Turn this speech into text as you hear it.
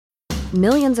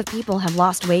Millions of people have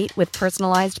lost weight with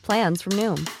personalized plans from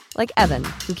Noom. Like Evan,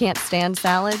 who can't stand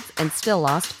salads and still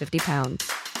lost 50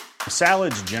 pounds.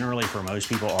 Salads generally for most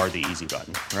people are the easy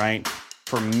button, right?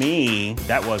 For me,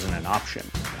 that wasn't an option.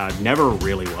 I never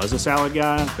really was a salad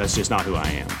guy. That's just not who I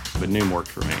am. But Noom worked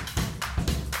for me.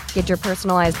 Get your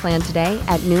personalized plan today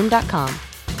at Noom.com.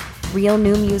 Real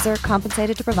Noom user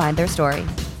compensated to provide their story.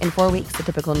 In 4 weeks, the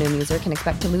typical Noom user can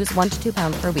expect to lose 1 to 2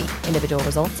 pounds per week. Individual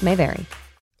results may vary.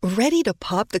 Ready to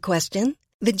pop the question?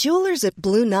 The jewelers at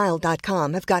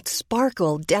BlueNile.com have got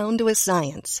sparkle down to a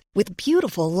science with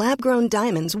beautiful lab-grown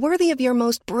diamonds worthy of your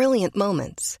most brilliant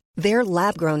moments. Their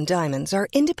lab-grown diamonds are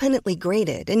independently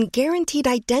graded and guaranteed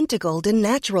identical to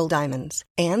natural diamonds,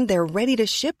 and they're ready to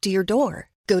ship to your door.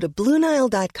 Go to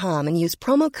BlueNile.com and use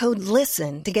promo code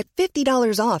LISTEN to get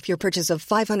 $50 off your purchase of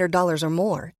 $500 or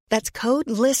more. That's code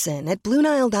LISTEN at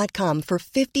BlueNile.com for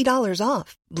 $50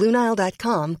 off.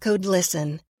 BlueNile.com, code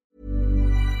LISTEN.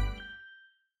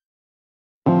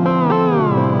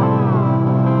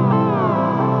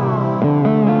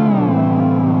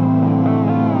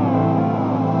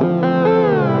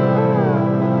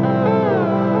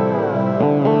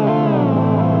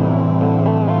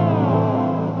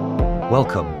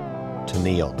 Welcome to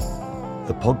Neon,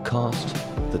 the podcast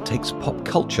that takes pop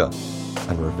culture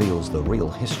and reveals the real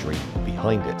history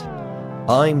behind it.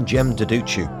 I'm Jem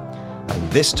Duducu,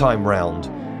 and this time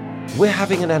round, we're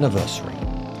having an anniversary.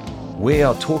 We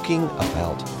are talking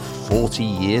about 40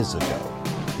 years ago.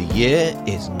 The year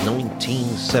is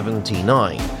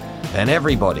 1979, and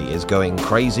everybody is going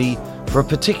crazy for a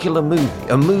particular movie,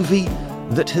 a movie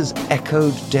that has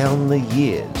echoed down the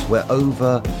years.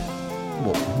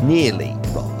 We're nearly,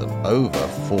 rather than over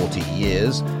 40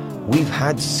 years, we've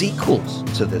had sequels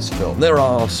to this film. There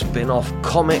are spin-off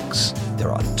comics, there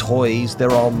are toys,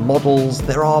 there are models,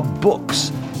 there are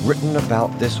books written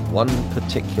about this one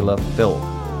particular film.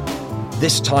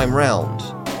 This time round,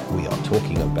 we are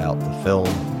talking about the film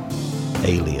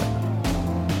Alien.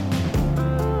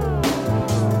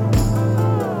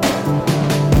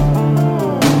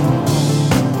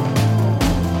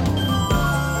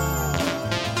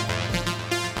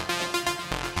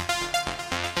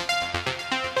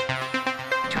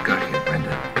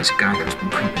 This guy has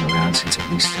been creeping around since at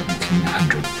least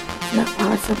 1700. Not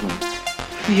possible.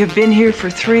 You've been here for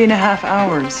 3.5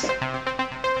 hours.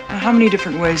 Now, how many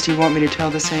different ways do you want me to tell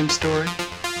the same story?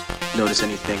 Notice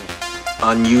anything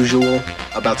unusual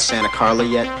about Santa Carla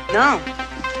yet? No.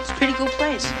 It's a pretty cool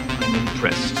place. I'm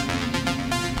impressed.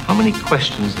 How many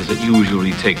questions does it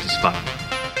usually take to spot?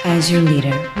 As your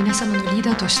leader,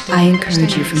 I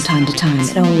encourage you from time to time,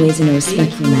 but always in a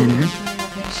respectful manner,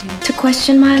 to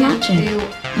question my logic.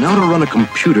 Now to run a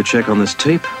computer check on this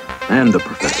tape and the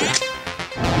professor.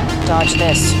 Dodge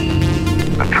this.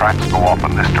 The tracks go off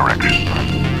in this direction.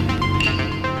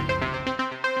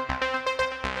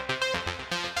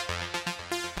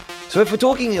 So if we're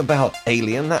talking about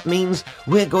Alien, that means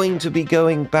we're going to be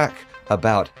going back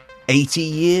about 80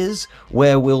 years,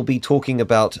 where we'll be talking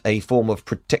about a form of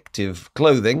protective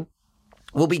clothing.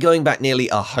 We'll be going back nearly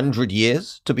 100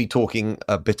 years to be talking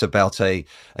a bit about a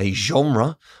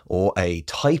genre or a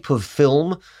type of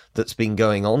film that's been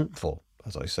going on for,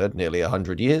 as I said, nearly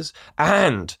 100 years.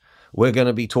 And we're going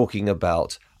to be talking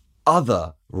about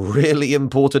other really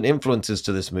important influences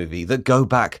to this movie that go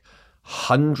back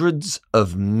hundreds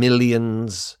of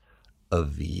millions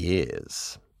of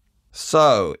years.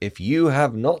 So if you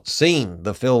have not seen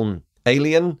the film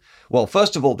Alien, well,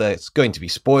 first of all, there's going to be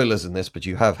spoilers in this, but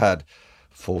you have had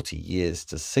 40 years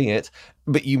to see it,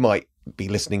 but you might be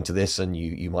listening to this and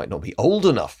you might not be old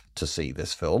enough to see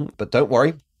this film, but don't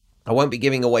worry, I won't be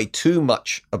giving away too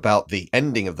much about the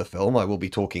ending of the film. I will be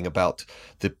talking about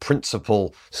the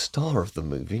principal star of the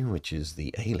movie, which is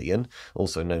the alien,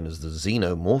 also known as the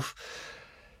xenomorph,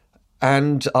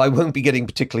 and I won't be getting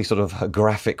particularly sort of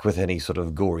graphic with any sort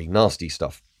of gory, nasty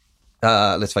stuff.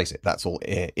 Let's face it, that's all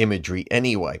imagery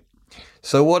anyway.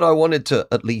 So what I wanted to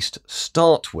at least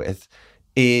start with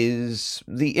is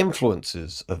the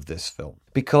influences of this film,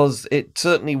 because it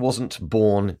certainly wasn't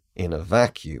born in a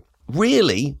vacuum.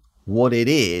 Really, what it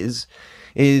is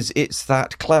it's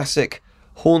that classic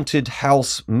haunted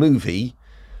house movie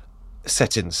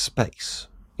set in space.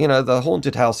 You know, the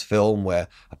haunted house film where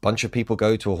a bunch of people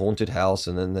go to a haunted house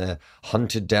and then they're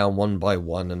hunted down one by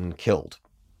one and killed.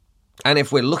 And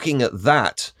if we're looking at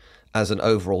that as an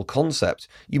overall concept,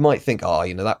 you might think,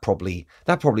 that probably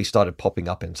started popping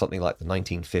up in something like the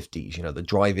 1950s, the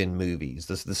drive-in movies,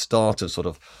 the start of sort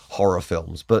of horror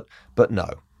films. But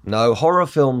no, horror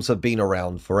films have been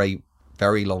around for a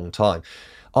very long time.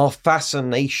 Our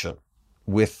fascination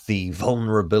with the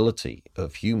vulnerability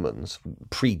of humans,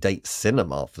 predates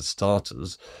cinema for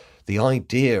starters. The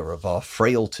idea of our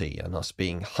frailty and us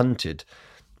being hunted,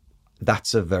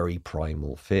 that's a very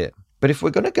primal fear. But if we're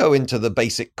going to go into the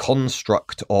basic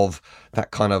construct of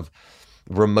that kind of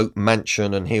remote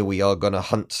mansion and here we are going to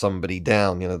hunt somebody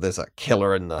down, there's a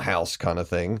killer in the house kind of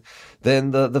thing,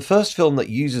 then the first film that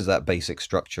uses that basic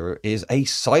structure is a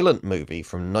silent movie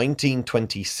from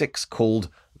 1926 called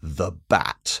The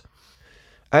Bat.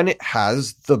 And it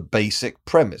has the basic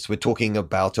premise. We're talking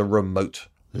about a remote,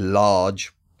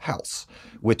 large house.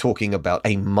 We're talking about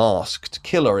a masked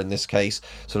killer, in this case,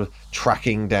 sort of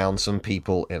tracking down some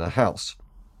people in a house.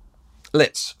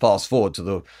 Let's fast forward to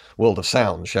the world of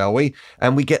sound, shall we?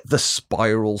 And we get The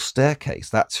Spiral Staircase.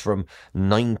 That's from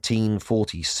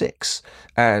 1946.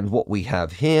 And what we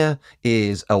have here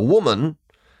is a woman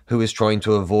who is trying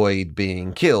to avoid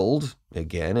being killed,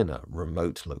 again in a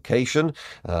remote location,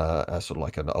 sort of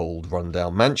like an old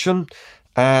rundown mansion.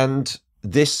 And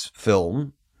this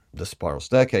film, The Spiral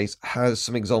Staircase, has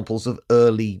some examples of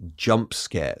early jump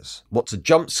scares. What's a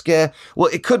jump scare? Well,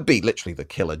 it could be literally the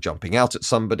killer jumping out at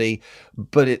somebody,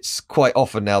 but it's quite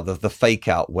often now the fake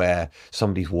out where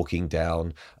somebody's walking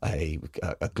down a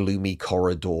gloomy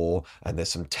corridor and there's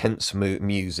some tense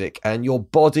music and your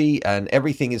body and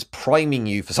everything is priming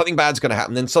you for something bad's going to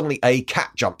happen. Then suddenly a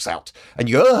cat jumps out and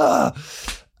you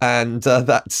and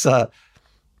that's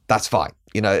fine.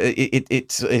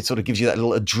 It sort of gives you that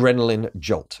little adrenaline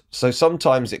jolt. So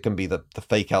sometimes it can be the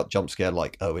fake out jump scare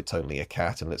like, oh, it's only a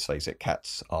cat. And let's face it,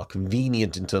 cats are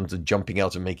convenient in terms of jumping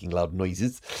out and making loud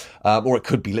noises. Or it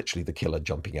could be literally the killer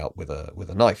jumping out with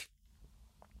a knife.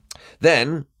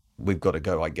 Then we've got to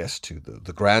go, I guess, to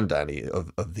the granddaddy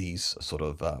of these sort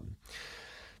of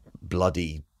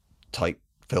bloody type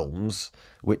films,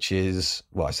 which is,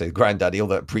 well, I say granddaddy,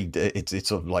 although it's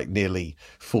sort of like nearly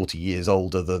 40 years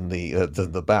older than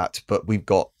the Bat, but we've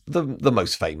got the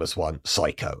most famous one,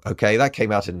 Psycho. Okay, that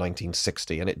came out in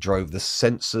 1960 and it drove the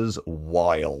censors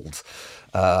wild.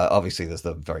 Obviously, there's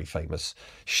the very famous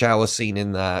shower scene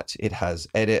in that. It has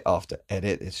edit after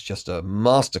edit. It's just a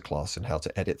masterclass in how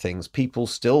to edit things. People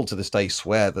still to this day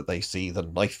swear that they see the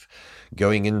knife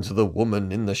going into the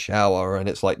woman in the shower, and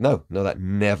it's like, no, that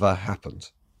never happened.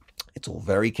 It's all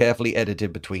very carefully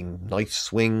edited between knife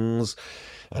swings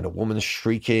and a woman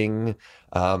shrieking.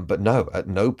 But no, at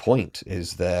no point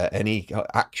is there any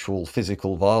actual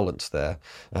physical violence there.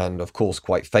 And of course,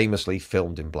 quite famously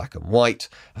filmed in black and white.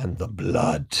 And the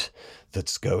blood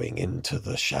that's going into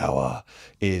the shower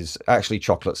is actually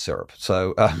chocolate syrup.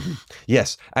 So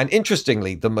yes. And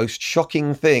interestingly, the most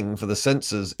shocking thing for the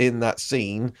censors in that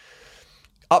scene,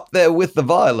 up there with the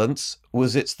violence,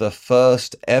 was it's the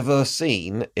first ever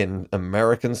scene in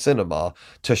American cinema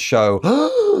to show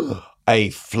a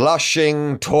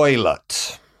flushing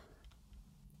toilet.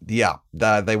 Yeah,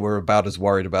 they were about as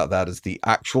worried about that as the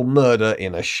actual murder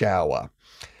in a shower.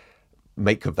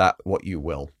 Make of that what you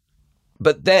will.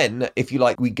 But then, if you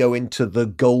like, we go into the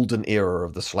golden era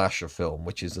of the slasher film,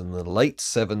 which is in the late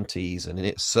 70s and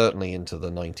it's certainly into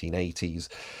the 1980s.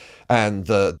 And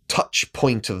the touch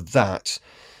point of that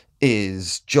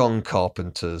is John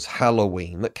Carpenter's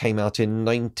Halloween that came out in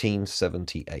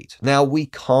 1978. Now, we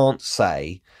can't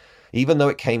say, even though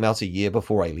it came out a year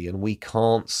before Alien, we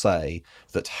can't say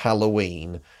that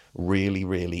Halloween really,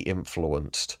 really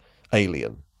influenced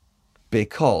Alien,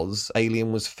 because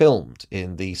Alien was filmed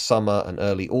in the summer and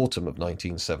early autumn of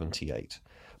 1978.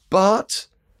 But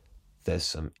there's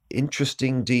some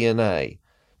interesting DNA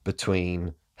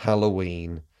between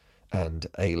Halloween and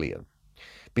Alien,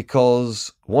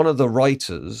 because one of the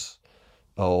writers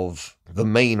of, the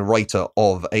main writer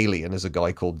of Alien is a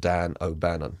guy called Dan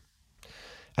O'Bannon.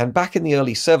 And back in the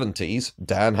early 70s,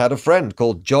 Dan had a friend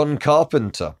called John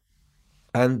Carpenter.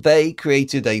 And they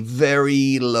created a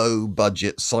very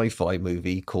low-budget sci-fi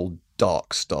movie called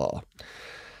Dark Star.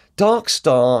 Dark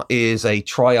Star is a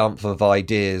triumph of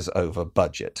ideas over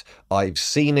budget. I've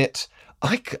seen it.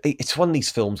 It's one of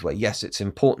these films where, yes, it's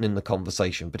important in the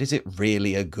conversation, but is it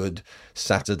really a good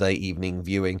Saturday evening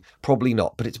viewing? Probably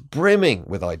not, but it's brimming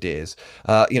with ideas.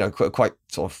 Quite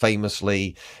sort of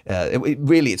famously,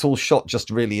 it's all shot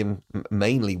just really in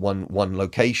mainly one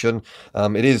location.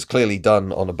 It is clearly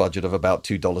done on a budget of about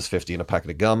 $2.50 and a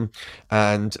packet of gum.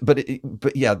 But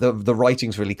the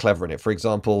writing's really clever in it. For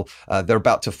example, they're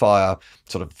about to fire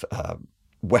sort of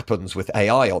weapons with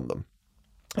AI on them.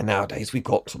 And nowadays we've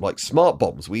got like smart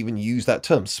bombs. We even use that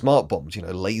term, smart bombs,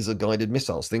 laser guided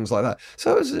missiles, things like that.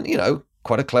 So it was,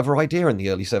 quite a clever idea in the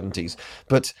early 70s.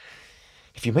 But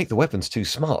if you make the weapons too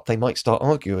smart, they might start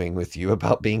arguing with you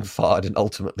about being fired and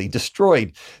ultimately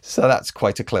destroyed. So that's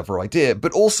quite a clever idea.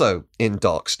 But also in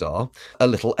Dark Star, a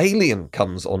little alien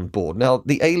comes on board. Now,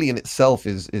 the alien itself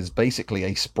is basically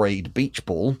a sprayed beach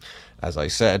ball, as I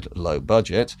said, low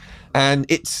budget, and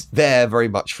it's there very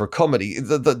much for comedy.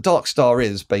 The Dark Star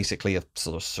is basically a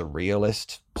sort of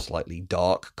surrealist, slightly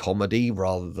dark comedy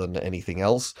rather than anything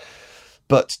else.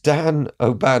 But Dan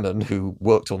O'Bannon, who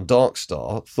worked on Dark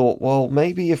Star, thought, well,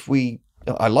 maybe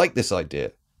I like this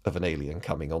idea of an alien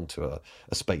coming onto a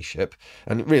spaceship.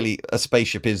 And really, a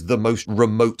spaceship is the most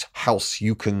remote house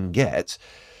you can get.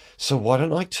 So why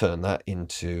don't I turn that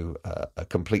into a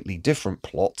completely different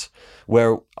plot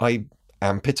where I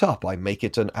amp it up? I make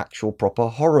it an actual proper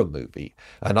horror movie.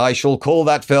 And I shall call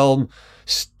that film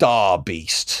Star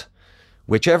Beast,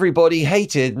 which everybody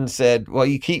hated and said, well,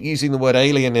 you keep using the word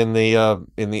alien in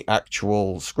the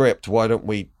actual script. Why don't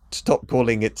we stop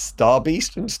calling it Star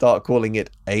Beast and start calling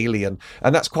it Alien?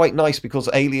 And that's quite nice because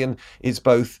alien is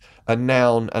both a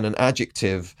noun and an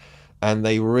adjective. And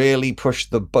they really pushed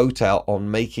the boat out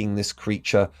on making this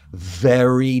creature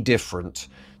very different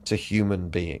to human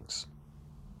beings.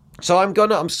 So I'm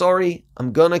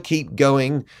gonna keep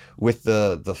going with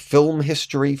the film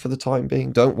history for the time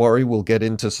being. Don't worry, we'll get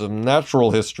into some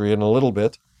natural history in a little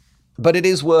bit. But it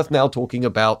is worth now talking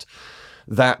about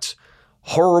that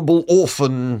horrible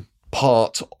orphan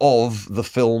part of the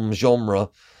film genre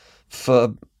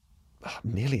for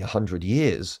nearly 100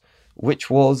 years, which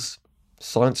was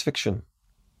science fiction.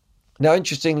 Now,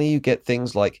 interestingly, you get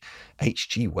things like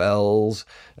H.G. Wells,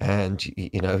 and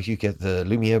you get the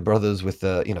Lumiere brothers with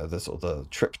the sort of the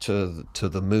trip to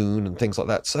the moon and things like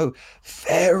that. So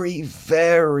very,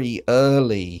 very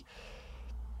early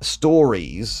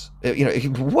stories,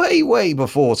 way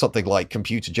before something like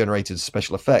computer-generated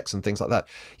special effects and things like that.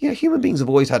 Human beings have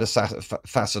always had a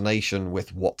fascination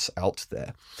with what's out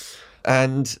there,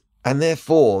 and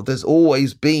therefore there's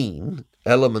always been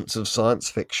elements of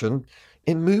science fiction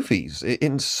in movies,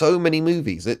 in so many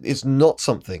movies. It's not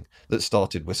something that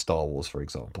started with Star Wars, for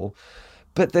example,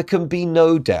 but there can be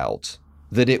no doubt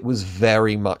that it was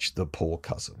very much the poor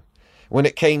cousin. When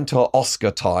it came to Oscar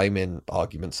time, in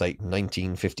argument's sake,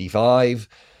 1955,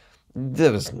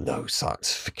 there was no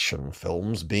science fiction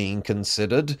films being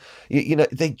considered.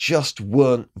 They just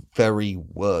weren't very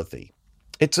worthy.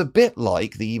 It's a bit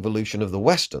like the evolution of the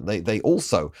Western. They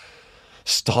also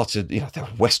started, there were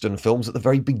Western films at the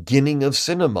very beginning of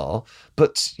cinema,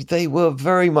 but they were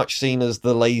very much seen as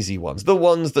the lazy ones, the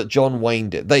ones that John Wayne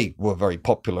did. They were very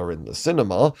popular in the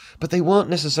cinema, but they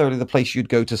weren't necessarily the place you'd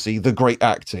go to see the great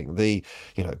acting, the,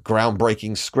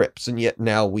 groundbreaking scripts. And yet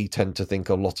now we tend to think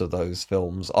a lot of those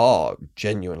films are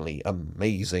genuinely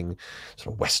amazing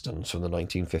sort of Westerns from the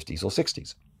 1950s or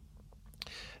 60s.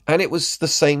 And it was the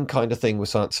same kind of thing with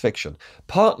science fiction,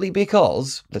 partly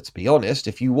because, let's be honest,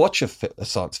 if you watch a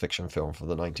science fiction film from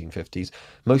the 1950s,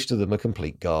 most of them are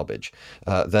complete garbage.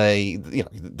 They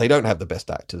don't have the best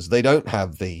actors. They don't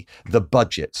have the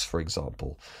budgets, for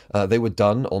example. They were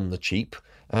done on the cheap.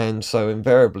 And so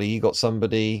invariably you got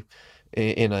somebody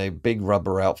in a big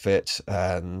rubber outfit,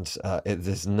 and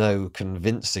there's no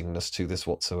convincingness to this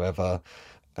whatsoever.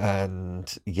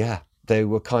 And yeah, they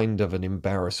were kind of an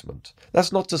embarrassment.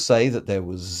 That's not to say that there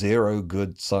was zero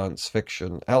good science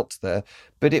fiction out there,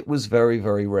 but it was very,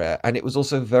 very rare. And it was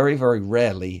also very, very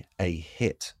rarely a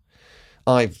hit.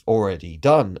 I've already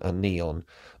done a Neon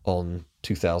on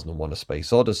 2001: A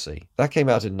Space Odyssey. That came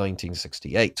out in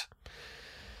 1968.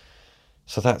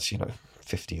 So that's,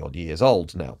 50 odd years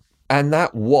old now. And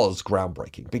that was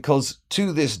groundbreaking because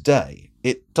to this day,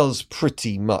 it does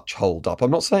pretty much hold up.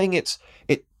 I'm not saying its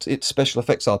special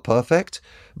effects are perfect,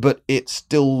 but it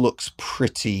still looks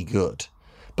pretty good.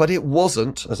 But it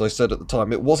wasn't, as I said at the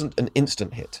time, it wasn't an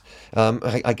instant hit.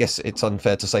 I guess it's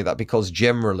unfair to say that because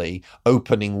generally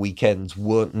opening weekends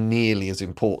weren't nearly as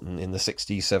important in the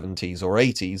 60s, 70s or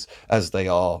 80s as they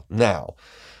are now.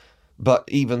 But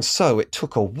even so, it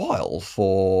took a while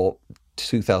for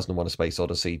 2001: A Space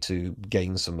Odyssey to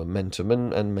gain some momentum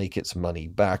and make its money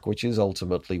back, which is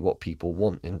ultimately what people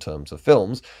want in terms of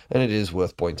films. And it is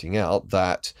worth pointing out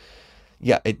that,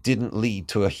 it didn't lead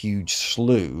to a huge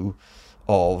slew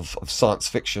of science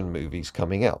fiction movies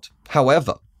coming out.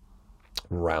 However,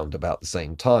 round about the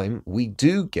same time, we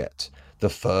do get the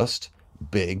first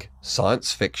big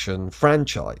science fiction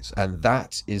franchise, and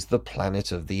that is the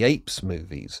Planet of the Apes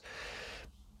movies.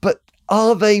 But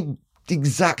are they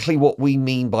exactly what we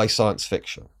mean by science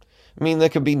fiction? I mean, there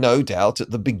can be no doubt at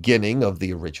the beginning of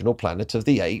the original Planet of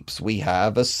the Apes, we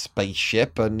have a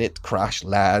spaceship and it crash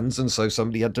lands, and so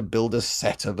somebody had to build a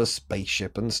set of a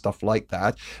spaceship and stuff like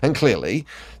that. And clearly,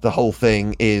 the whole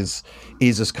thing is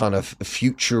a kind of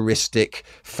futuristic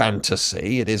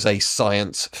fantasy. It is a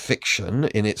science fiction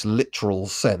in its literal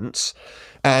sense.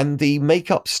 And the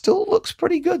makeup still looks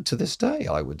pretty good to this day.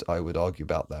 I would argue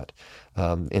about that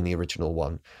in the original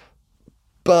one.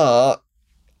 But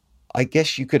I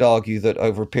guess you could argue that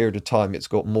over a period of time, it's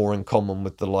got more in common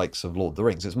with the likes of Lord of the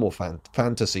Rings. It's more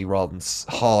fantasy rather than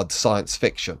hard science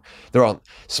fiction. There aren't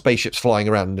spaceships flying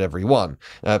around in every one.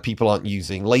 People aren't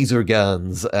using laser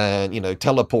guns, and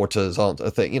teleporters aren't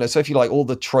a thing. So if you like, all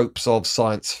the tropes of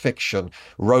science fiction,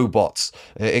 robots,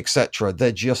 etc.,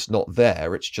 they're just not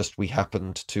there. It's just we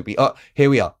happened to be. Here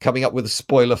we are coming up with a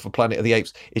spoiler for Planet of the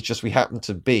Apes. It's just we happen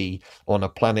to be on a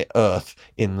planet Earth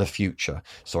in the future.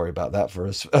 Sorry about that for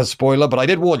a spoiler, but I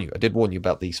did warn you. I did warn you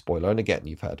about the spoiler. And again,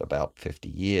 you've had about 50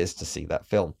 years to see that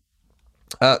film.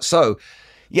 So,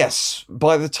 yes,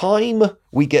 by the time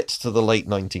we get to the late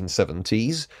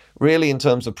 1970s, really in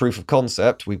terms of proof of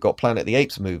concept, we've got Planet of the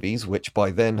Apes movies, which by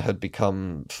then had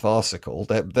become farcical.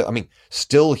 They're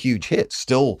still huge hits,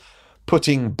 still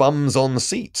putting bums on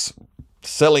seats,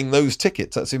 selling those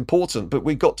tickets. That's important. But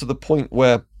we got to the point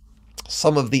where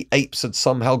some of the apes had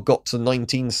somehow got to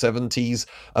 1970s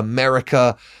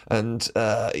America, and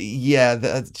the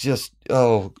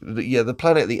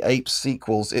Planet of the Apes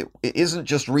sequels, it isn't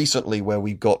just recently where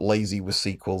we've got lazy with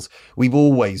sequels. We've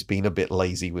always been a bit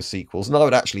lazy with sequels, and I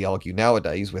would actually argue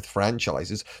nowadays with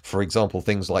franchises, for example,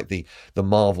 things like the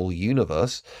Marvel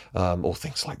Universe, or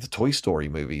things like the Toy Story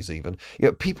movies even,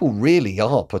 people really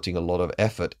are putting a lot of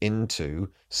effort into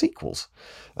sequels,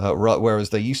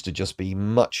 whereas they used to just be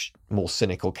much more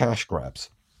cynical cash grabs.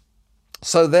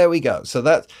 So there we go. So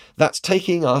that's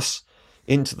taking us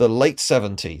into the late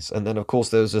 70s. And then, of course,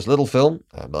 there was this little film,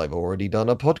 and I've already done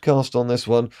a podcast on this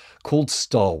one, called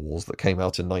Star Wars, that came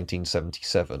out in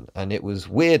 1977. And it was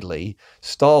weirdly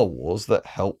Star Wars that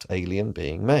helped Alien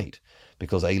being made,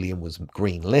 because Alien was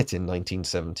greenlit in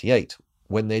 1978,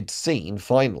 when they'd seen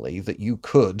finally that you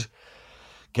could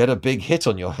get a big hit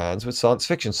on your hands with science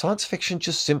fiction. Science fiction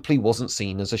just simply wasn't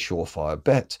seen as a surefire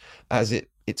bet, as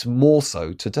it's more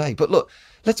so today. But look,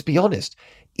 let's be honest,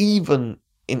 even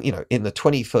in the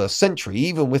 21st century,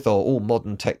 even with our all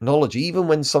modern technology, even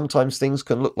when sometimes things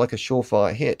can look like a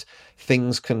surefire hit,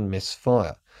 things can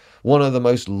misfire. One of the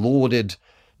most lauded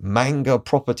manga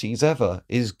properties ever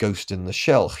is Ghost in the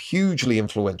Shell, hugely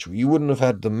influential. You wouldn't have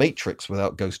had The Matrix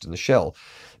without Ghost in the Shell.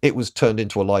 It was turned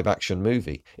into a live action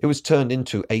movie. It was turned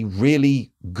into a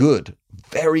really good,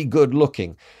 very good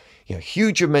looking,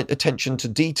 huge attention to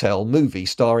detail movie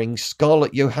starring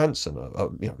Scarlett Johansson, a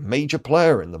major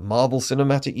player in the Marvel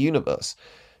Cinematic Universe.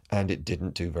 And it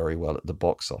didn't do very well at the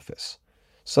box office.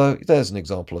 So there's an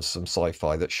example of some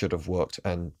sci-fi that should have worked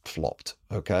and flopped,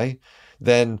 okay?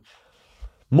 Then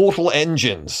Mortal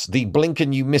Engines, the blink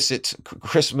and you miss it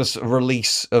Christmas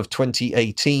release of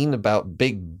 2018 about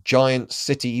big giant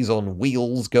cities on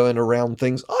wheels going around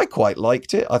things. I quite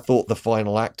liked it. I thought the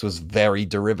final act was very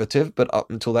derivative, but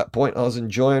up until that point I was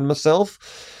enjoying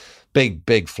myself.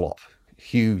 Big flop.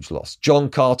 Huge loss. John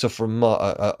Carter from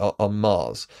on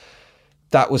Mars.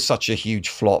 That was such a huge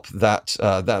flop that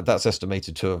that's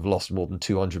estimated to have lost more than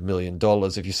 $200 million.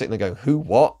 If you're sitting there going, who,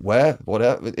 what, where,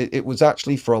 whatever, it was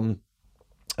actually from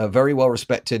a very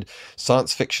well-respected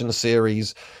science fiction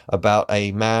series about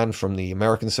a man from the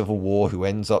American Civil War who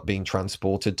ends up being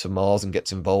transported to Mars and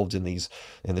gets involved in this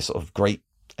sort of great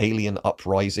alien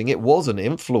uprising. It was an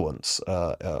influence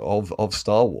of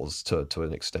Star Wars to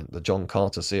an extent, the John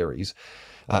Carter series,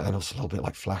 and also a little bit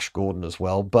like Flash Gordon as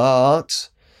well. But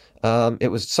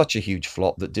it was such a huge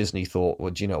flop that Disney thought,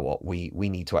 well, do you know what? We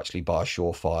need to actually buy a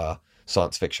surefire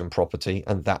science fiction property,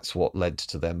 and that's what led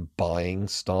to them buying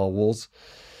Star Wars.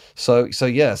 So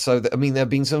there have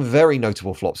been some very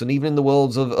notable flops, and even in the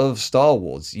worlds of Star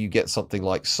Wars, you get something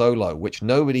like Solo, which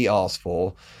nobody asked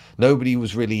for, nobody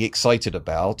was really excited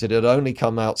about. It had only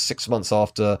come out 6 months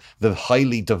after the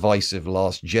highly divisive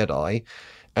Last Jedi,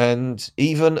 and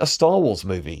even a Star Wars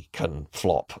movie can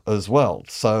flop as well.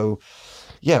 So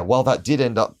yeah, while that did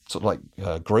end up sort of like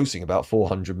grossing about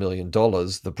 $400 million,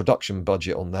 the production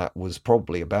budget on that was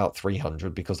probably about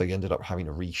 $300 because they ended up having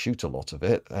to reshoot a lot of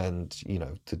it. And,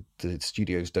 the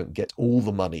studios don't get all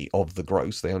the money of the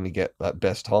gross. They only get at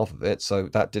best half of it. So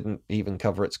that didn't even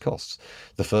cover its costs.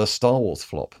 The first Star Wars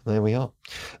flop. There we are.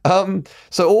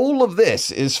 So all of this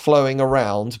is flowing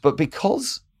around, but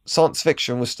because science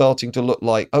fiction was starting to look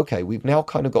like, okay, we've now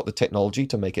kind of got the technology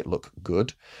to make it look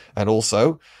good. And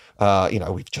also,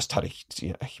 We've just had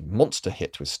a monster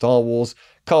hit with Star Wars.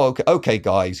 Okay,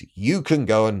 guys, you can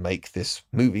go and make this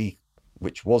movie,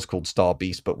 which was called Star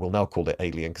Beast, but we'll now call it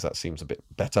Alien because that seems a bit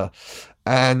better.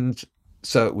 And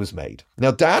so it was made.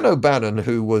 Now, Dan O'Bannon,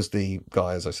 who was the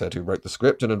guy, as I said, who wrote the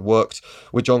script and had worked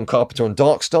with John Carpenter on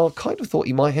Dark Star, kind of thought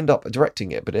he might end up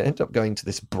directing it, but it ended up going to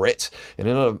this Brit, and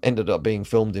it ended up being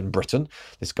filmed in Britain.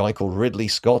 This guy called Ridley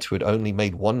Scott, who had only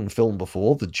made one film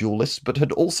before, The Duelist, but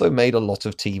had also made a lot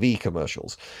of TV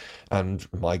commercials. And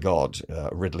my God,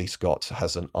 Ridley Scott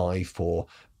has an eye for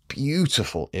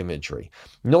beautiful imagery.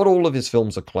 Not all of his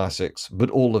films are classics, but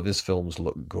all of his films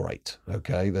look great.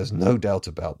 Okay, there's no doubt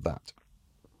about that.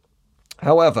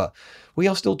 However, we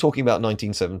are still talking about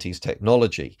 1970s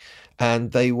technology,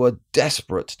 and they were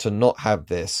desperate to not have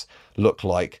this look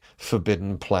like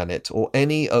Forbidden Planet or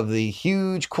any of the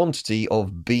huge quantity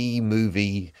of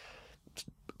B-movie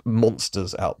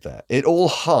monsters out there. It all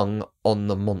hung on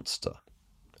the monster.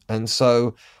 And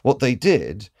so what they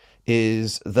did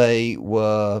is they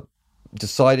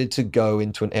decided to go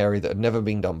into an area that had never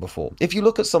been done before. If you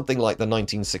look at something like the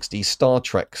 1960s Star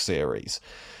Trek series,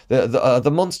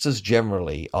 the monsters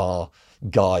generally are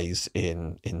guys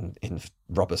in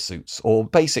rubber suits, or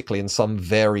basically in some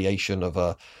variation of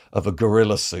a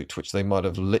gorilla suit, which they might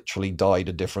have literally dyed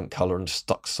a different color and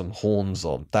stuck some horns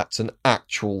on. That's an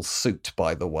actual suit,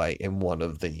 by the way, in one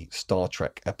of the Star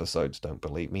Trek episodes. Don't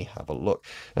believe me? Have a look.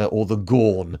 Or the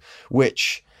Gorn,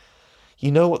 which,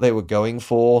 you know what they were going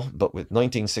for, but with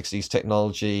 1960s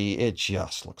technology, it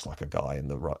just looks like a guy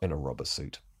in a rubber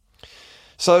suit.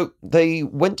 So they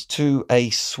went to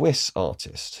a Swiss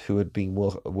artist who had been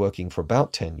working for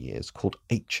about 10 years called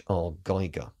H.R.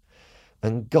 Giger.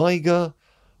 And Giger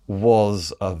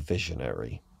was a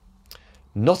visionary.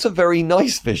 Not a very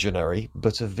nice visionary,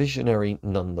 but a visionary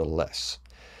nonetheless.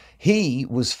 He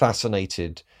was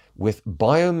fascinated with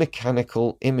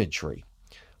biomechanical imagery.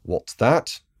 What's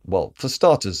that? Well, for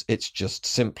starters, it's just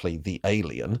simply the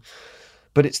alien.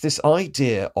 But it's this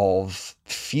idea of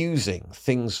fusing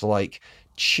things like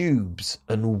tubes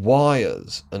and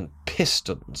wires and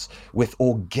pistons with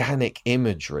organic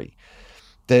imagery.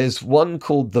 There's one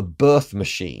called the Birth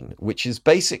Machine, which is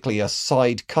basically a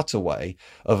side cutaway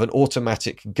of an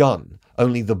automatic gun,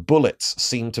 only the bullets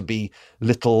seem to be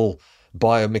little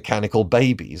biomechanical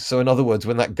babies. So in other words,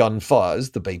 when that gun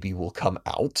fires, the baby will come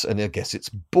out, and I guess it's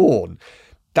born.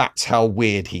 That's how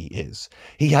weird he is.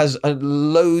 He has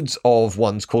loads of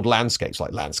ones called landscapes,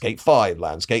 like Landscape 5,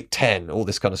 Landscape 10, all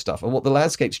this kind of stuff. And what the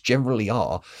landscapes generally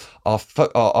are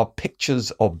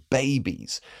pictures of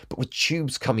babies, but with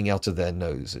tubes coming out of their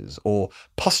noses, or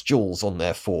pustules on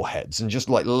their foreheads, and just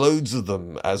like loads of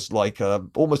them as like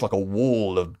almost like a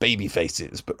wall of baby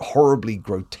faces, but horribly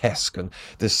grotesque. And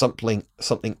there's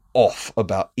something off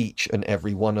about each and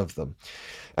every one of them.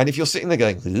 And if you're sitting there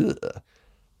going, ugh,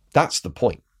 that's the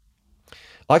point.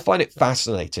 I find it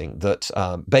fascinating that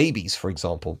babies, for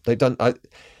example, they've done...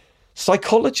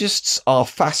 psychologists are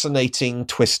fascinating,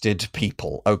 twisted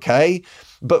people, okay?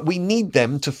 But we need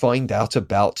them to find out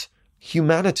about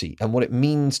humanity and what it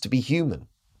means to be human.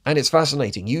 And it's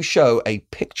fascinating. You show a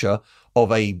picture of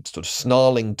a sort of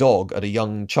snarling dog at a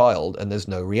young child and there's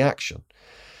no reaction.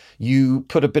 You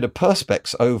put a bit of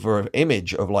perspex over an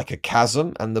image of like a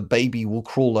chasm and the baby will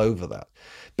crawl over that.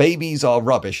 Babies are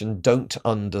rubbish and don't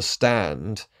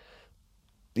understand,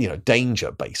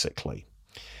 danger, basically.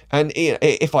 And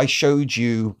if I showed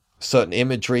you certain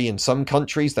imagery in some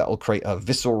countries, that will create a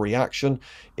visceral reaction.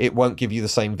 It won't give you the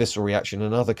same visceral reaction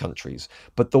in other countries.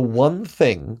 But the one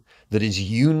thing that is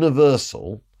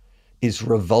universal is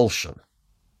revulsion.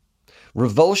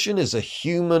 Revulsion is a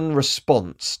human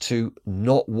response to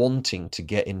not wanting to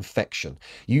get infection.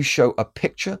 You show a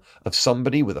picture of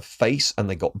somebody with a face and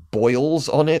they got boils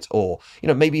on it, or,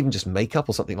 maybe even just makeup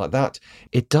or something like that.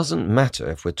 It doesn't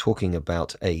matter if we're talking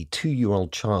about a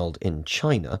 2-year-old child in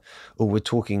China or we're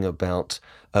talking about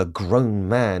a grown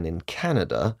man in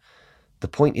Canada. The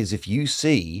point is, if you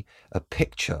see a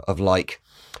picture of like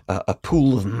a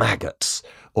pool of maggots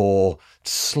or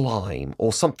slime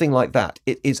or something like that,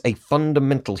 it is a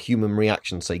fundamental human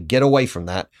reaction. Say, get away from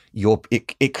that.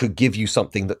 It could give you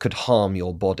something that could harm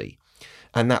your body.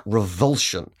 And that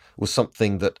revulsion was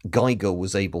something that Giger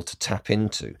was able to tap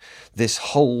into. This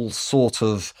whole sort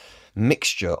of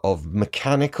mixture of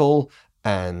mechanical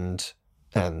and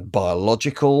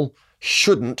biological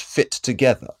shouldn't fit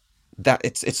together. That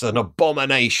it's an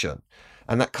abomination.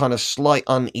 And that kind of slight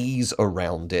unease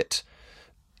around it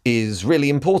is really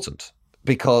important,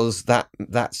 because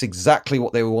that's exactly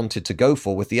what they wanted to go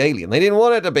for with the alien. They didn't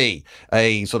want it to be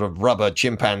a sort of rubber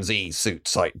chimpanzee suit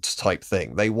type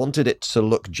thing. They wanted it to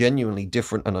look genuinely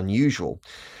different and unusual.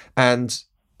 And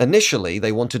initially,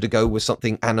 they wanted to go with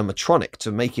something animatronic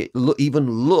to make it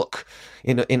look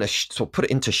sort of put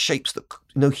it into shapes that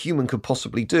no human could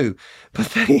possibly do.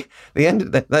 But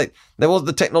there was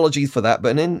the technology for that.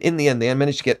 But in the end, they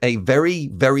managed to get a very,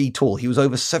 very tall. He was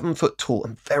over 7 foot tall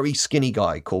and very skinny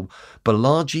guy called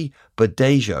Balaji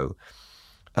Badejo.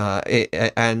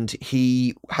 And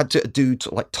he had to do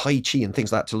like Tai Chi and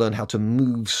things like that to learn how to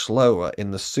move slower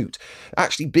in the suit.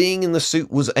 Actually, being in the suit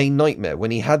was a nightmare.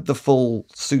 When he had the full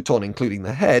suit on, including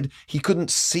the head, he couldn't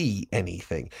see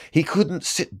anything. He couldn't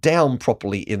sit down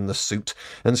properly in the suit.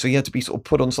 And so he had to be sort of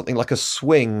put on something like a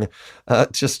swing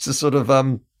just to sort of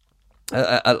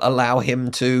allow him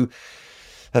to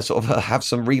sort of have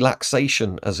some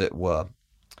relaxation, as it were.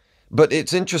 But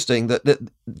it's interesting that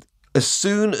as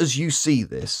soon as you see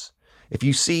this, if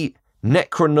you see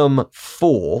Necronum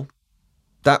 4,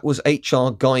 that was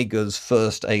H.R. Geiger's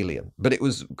first Alien. But it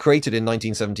was created in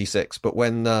 1976. But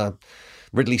when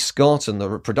Ridley Scott and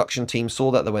the production team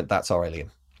saw that, they went, that's our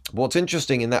Alien. What's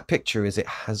interesting in that picture is it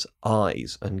has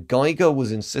eyes. And Geiger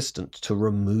was insistent to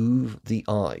remove the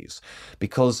eyes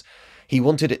because he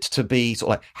wanted it to be sort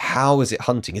of like, how is it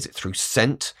hunting? Is it through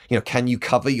scent? Can you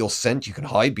cover your scent? You can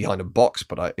hide behind a box,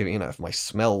 but if my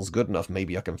smell's good enough,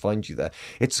 maybe I can find you there.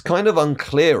 It's kind of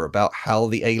unclear about how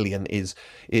the alien is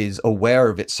aware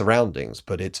of its surroundings,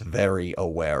 but it's very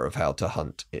aware of how to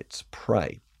hunt its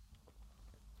prey.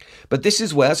 But this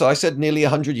is where, so I said nearly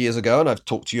 100 years ago, and I've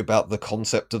talked to you about the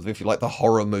concept of, if you like, the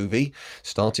horror movie,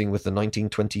 starting with the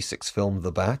 1926 film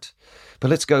The Bat.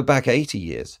 But let's go back 80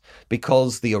 years,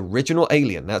 because the original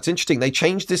Alien, now it's interesting, they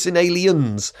changed this in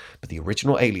Aliens, but the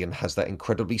original Alien has that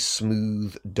incredibly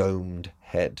smooth, domed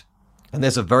head. And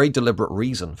there's a very deliberate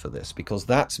reason for this, because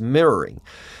that's mirroring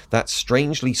that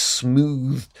strangely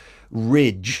smooth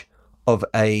ridge of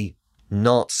a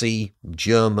Nazi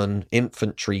German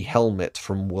infantry helmet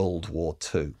from World War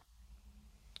II.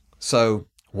 So,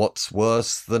 what's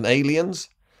worse than aliens?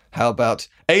 How about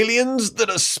aliens that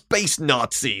are space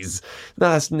Nazis?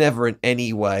 Now, that's never in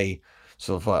any way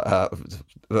sort of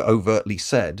overtly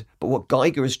said. But what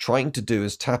Geiger is trying to do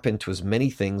is tap into as many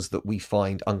things that we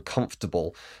find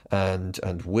uncomfortable and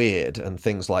weird and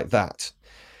things like that.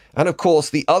 And of course,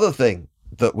 the other thing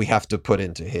that we have to put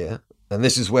into here, and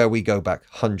this is where we go back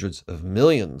hundreds of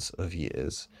millions of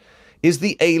years, is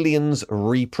the aliens'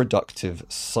 reproductive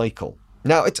cycle.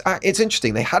 Now, it's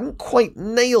interesting. They hadn't quite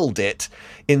nailed it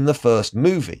in the first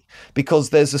movie, because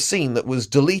there's a scene that was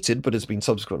deleted but has been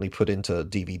subsequently put into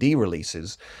DVD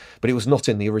releases, but it was not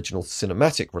in the original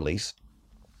cinematic release,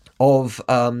 of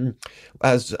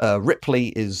as Ripley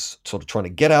is sort of trying to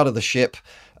get out of the ship,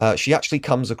 she actually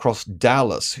comes across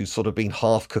Dallas, who's sort of been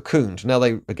half cocooned. Now,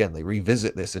 they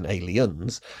revisit this in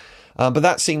Aliens, but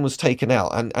that scene was taken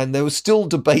out, and there was still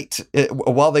debate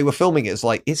while they were filming it. It's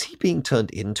like, is he being turned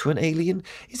into an alien?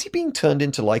 Is he being turned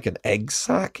into like an egg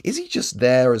sack? Is he just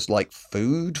there as like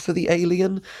food for the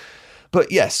alien?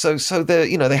 But yes, so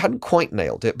they hadn't quite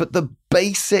nailed it, but the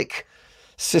basic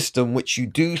system which you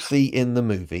do see in the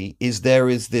movie is there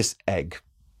is this egg,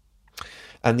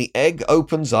 and the egg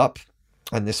opens up,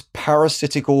 and this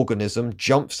parasitic organism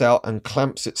jumps out and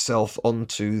clamps itself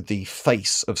onto the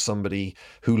face of somebody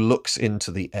who looks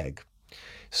into the egg,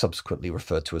 subsequently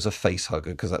referred to as a face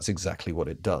hugger, because that's exactly what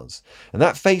it does. And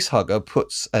that face hugger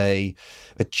puts a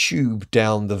tube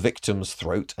down the victim's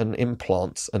throat and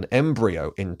implants an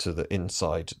embryo into the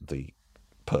inside the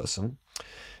person,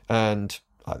 and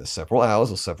either several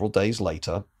hours or several days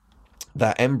later,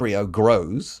 that embryo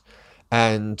grows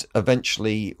and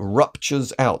eventually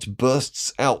ruptures out,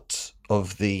 bursts out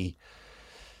of the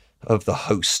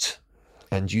host.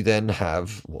 And you then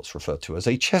have what's referred to as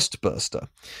a chest burster.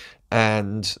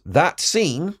 And that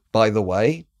scene, by the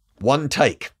way, one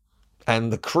take.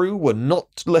 And the crew were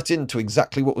not let into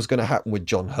exactly what was going to happen with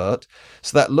John Hurt.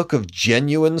 So that look of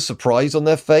genuine surprise on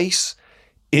their face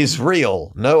is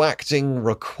real. No acting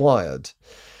required.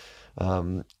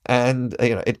 And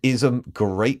it is a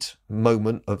great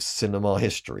moment of cinema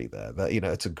history there. That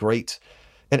it's a great,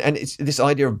 and it's this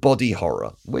idea of body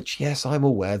horror, which, yes, I'm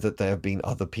aware that there have been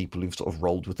other people who've sort of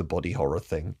rolled with the body horror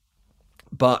thing,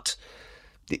 but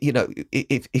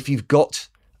if you've got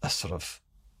a sort of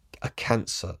a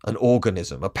cancer, an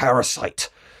organism, a parasite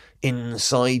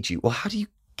inside you, well, how do you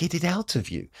get it out of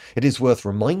you. It is worth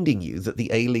reminding you that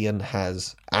the alien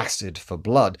has acid for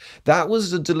blood. That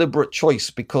was a deliberate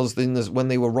choice, because when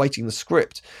they were writing the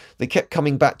script, they kept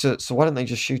coming back to, so why don't they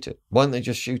just shoot it? Why don't they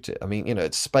just shoot it? I mean,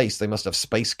 it's space. They must have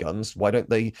space guns. Why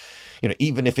don't they,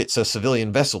 even if it's a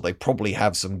civilian vessel, they probably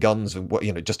have some guns,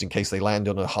 just in case they land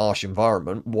on a harsh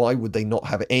environment. Why would they not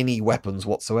have any weapons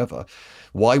whatsoever?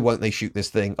 Why won't they shoot this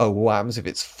thing? Oh, what happens if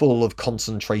it's full of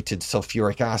concentrated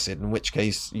sulfuric acid, in which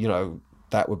case,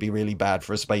 that would be really bad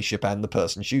for a spaceship and the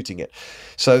person shooting it.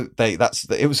 So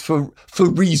it was for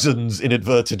reasons, in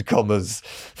inverted commas,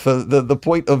 for the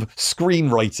point of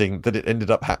screenwriting, that it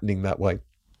ended up happening that way.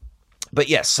 But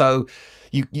yes, so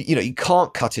you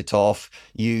can't cut it off.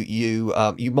 You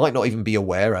might not even be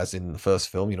aware, as in the first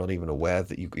film, you're not even aware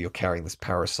that you're carrying this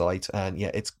parasite, and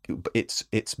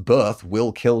its birth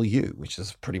will kill you, which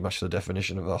is pretty much the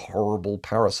definition of a horrible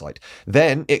parasite.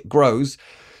 Then it grows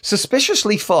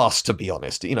suspiciously fast, to be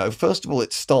honest. First of all,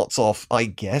 it starts off, I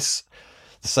guess,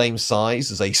 the same size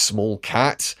as a small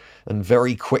cat, and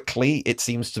very quickly it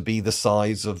seems to be the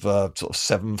size of a sort of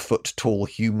 7-foot tall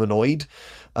humanoid,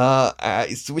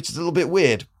 which is a little bit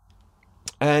weird.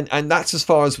 And that's as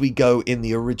far as we go in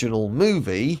the original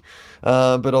movie,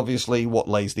 but obviously what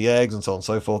lays the eggs and so on and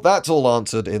so forth, that's all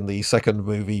answered in the second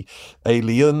movie,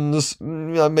 Aliens.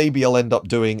 Maybe I'll end up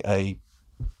doing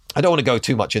I don't want to go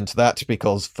too much into that,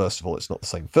 because first of all, it's not the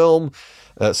same film.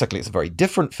 Secondly, it's a very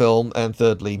different film. And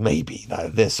thirdly, maybe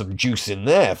there's some juice in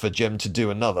there for Jem to do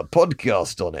another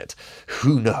podcast on it.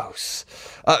 Who knows?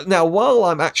 Now, while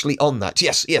I'm actually on that,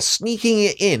 yes, sneaking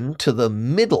it into the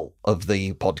middle of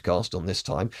the podcast on this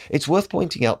time, it's worth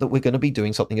pointing out that we're going to be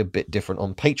doing something a bit different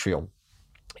on Patreon.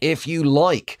 If you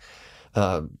like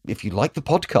the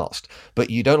podcast, but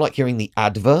you don't like hearing the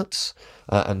adverts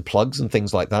and plugs and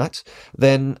things like that,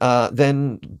 then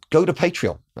go to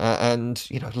Patreon. And,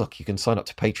 look, you can sign up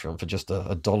to Patreon for just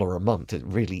 $1 a month. It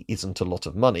really isn't a lot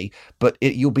of money, but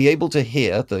you'll be able to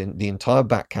hear the entire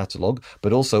back catalogue,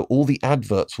 but also all the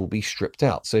adverts will be stripped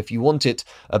out. So if you want it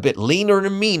a bit leaner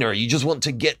and meaner, you just want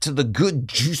to get to the good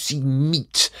juicy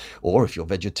meat, or if you're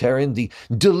vegetarian, the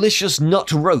delicious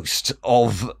nut roast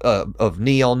of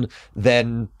Neon,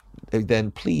 then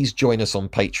please join us on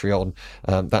Patreon.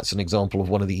 That's an example of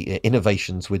one of the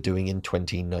innovations we're doing in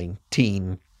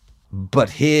 2019. But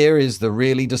here is the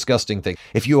really disgusting thing.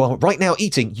 If you are right now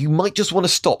eating, you might just want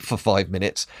to stop for 5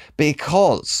 minutes,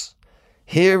 because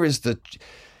here is the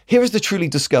truly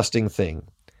disgusting thing.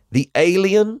 The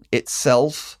alien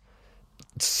itself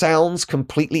sounds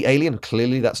completely alien.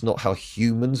 Clearly, that's not how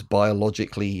humans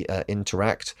biologically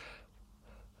interact.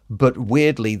 But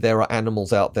weirdly, there are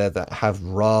animals out there that have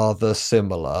rather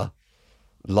similar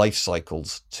life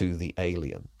cycles to the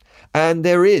alien. And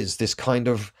there is this kind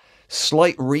of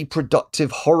slight reproductive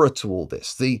horror to all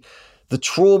this. The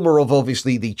trauma of,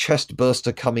 obviously, the chest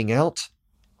burster coming out.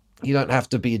 You don't have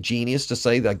to be a genius to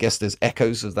say that. I guess there's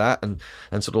echoes of that, and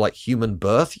sort of like human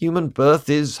birth. Human birth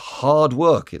is hard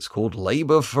work. It's called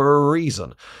labor for a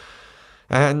reason.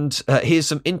 And here's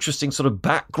some interesting sort of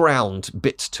background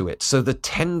bits to it. So the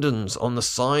tendons on the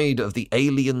side of the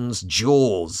alien's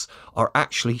jaws are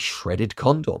actually shredded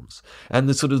condoms. And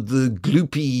the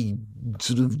gloopy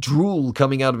sort of drool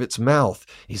coming out of its mouth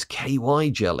is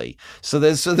KY jelly. So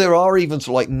there are even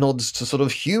sort of like nods to sort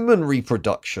of human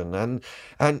reproduction. And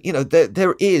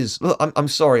there is, look, I'm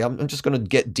sorry, I'm just going to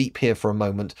get deep here for a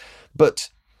moment. But,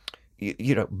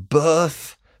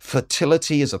 birth,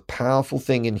 fertility is a powerful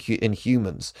thing in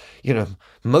humans.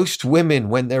 Most women,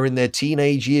 when they're in their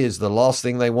teenage years, the last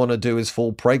thing they want to do is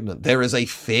fall pregnant. There is a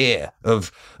fear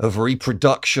of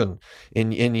reproduction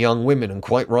in young women, and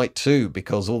quite right too,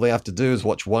 because all they have to do is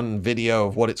watch one video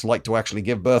of what it's like to actually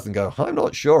give birth and go, I'm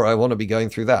not sure I want to be going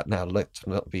through that. Now, let's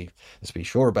be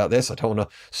sure about this. I don't want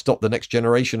to stop the next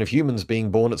generation of humans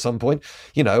being born at some point.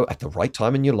 At the right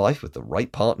time in your life, with the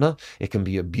right partner, it can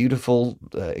be a beautiful,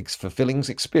 fulfilling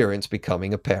experience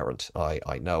becoming a parent.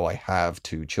 I know I have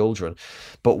 2 children.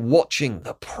 But watching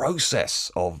the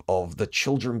process of the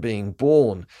children being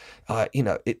born,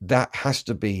 that has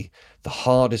to be the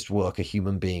hardest work a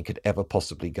human being could ever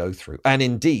possibly go through. And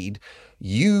indeed,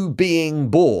 you being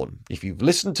born, if you've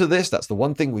listened to this, that's the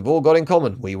one thing we've all got in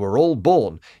common. We were all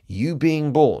born. You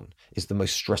being born is the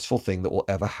most stressful thing that will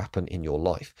ever happen in your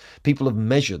life. People have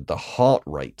measured the heart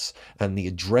rates and the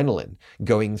adrenaline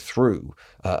going through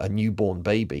a newborn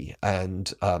baby.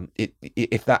 And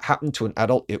if that happened to an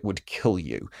adult, it would kill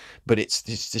you. But it's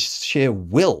this sheer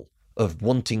will of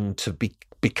wanting to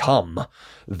become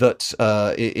that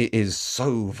is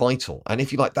so vital. And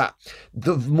if you like that,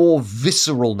 the more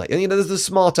visceral nature. You know, there's the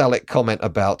smart aleck comment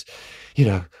about, you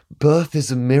know, birth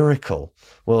is a miracle.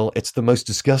 Well, it's the most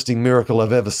disgusting miracle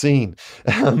I've ever seen.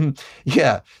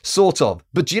 Yeah, sort of.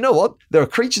 But do you know what? There are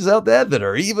creatures out there that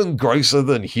are even grosser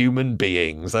than human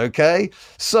beings, okay?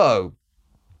 So,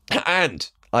 and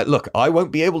look, I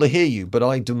won't be able to hear you, but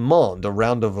I demand a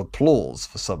round of applause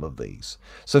for some of these.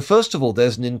 So first of all,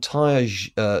 there's an entire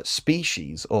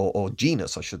species, or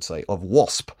genus, I should say, of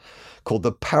wasp called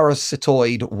the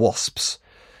parasitoid wasps.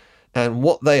 And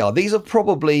what they are, these are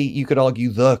probably, you could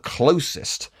argue, the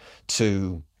closest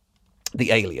to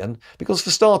the alien, because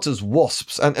for starters,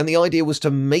 wasps, and the idea was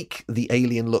to make the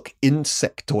alien look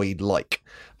insectoid-like.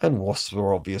 And wasps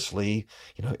are obviously,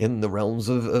 you know, in the realms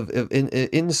of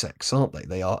insects, aren't they?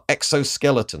 They are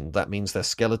exoskeleton. That means they're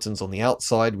skeletons on the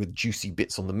outside with juicy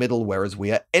bits on the middle, whereas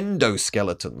we are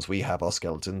endoskeletons. We have our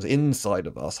skeletons inside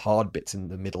of us, hard bits in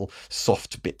the middle,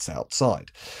 soft bits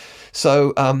outside.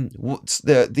 So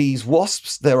these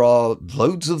wasps, there are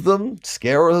loads of them,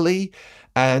 scarily,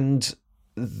 and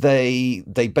they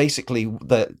basically,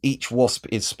 each wasp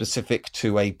is specific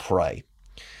to a prey.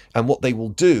 And what they will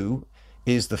do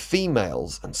is the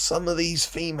females, and some of these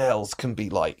females can be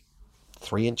like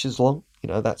 3 inches long. You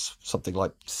know, that's something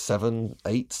like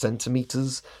 7-8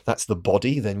 centimeters. That's the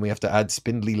body. Then we have to add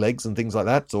spindly legs and things like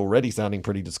that. It's already sounding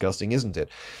pretty disgusting, isn't it?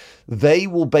 They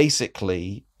will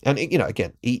basically, and you know,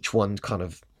 again, each one kind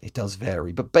of, it does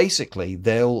vary, but basically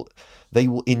they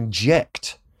will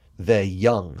inject their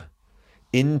young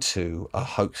into a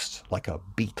host, like a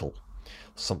beetle,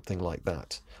 something like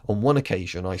that. On one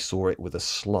occasion, I saw it with a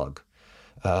slug.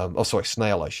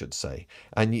 Snail, I should say.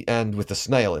 And with the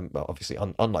snail, obviously,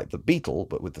 unlike the beetle,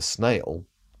 but with the snail,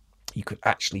 you could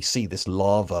actually see this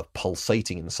larva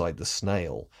pulsating inside the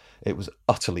snail. It was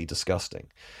utterly disgusting.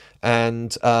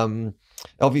 And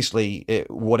obviously,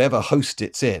 whatever host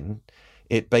it's in,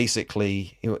 it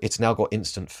basically, you know, it's now got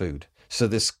instant food. So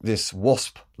this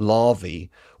wasp larvae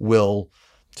will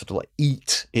sort of like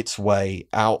eat its way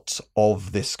out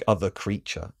of this other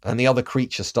creature. And the other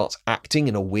creature starts acting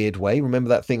in a weird way. Remember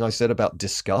that thing I said about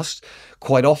disgust?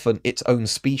 Quite often its own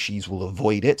species will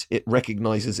avoid it. It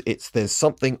recognizes there's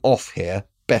something off here,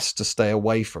 best to stay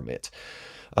away from it.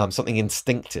 Something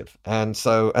instinctive. And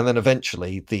then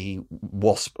eventually the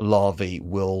wasp larvae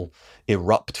will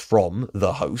erupt from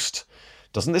the host.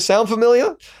 Doesn't this sound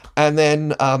familiar? And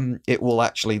then it will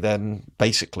actually then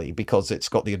basically, because it's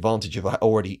got the advantage of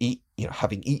already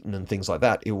having eaten and things like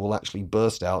that, it will actually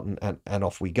burst out and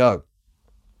off we go.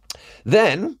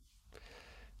 Then,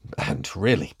 and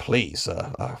really, please,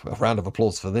 a round of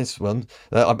applause for this one.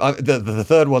 The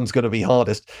third one's going to be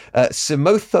hardest.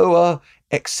 Cymothoa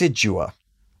exigua.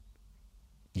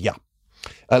 Yeah.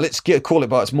 Let's call it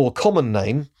by its more common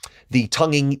name, the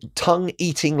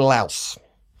tongue-eating louse.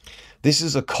 This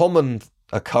is a common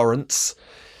occurrence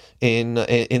in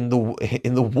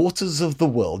the waters of the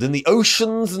world, in the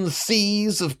oceans and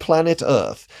seas of planet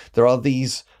Earth. There are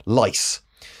these lice,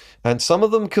 and some of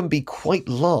them can be quite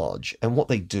large. And what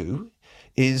they do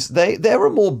is they're a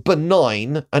more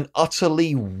benign and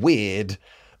utterly weird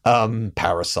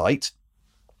parasite,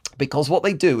 because what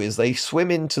they do is they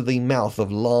swim into the mouth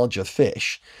of larger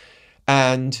fish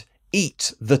and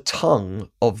eat the tongue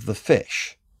of the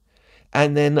fish,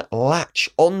 and then latch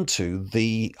onto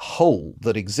the hole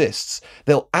that exists.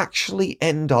 They'll actually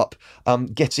end up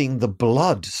getting the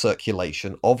blood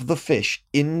circulation of the fish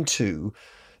into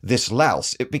this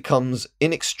louse. It becomes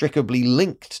inextricably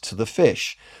linked to the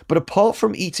fish. But apart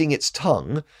from eating its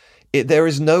tongue, there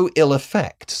is no ill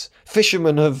effects.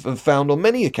 Fishermen have found on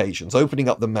many occasions opening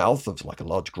up the mouth of like a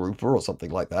large grouper or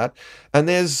something like that, and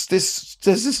there's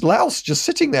this louse just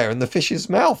sitting there in the fish's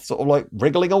mouth, sort of like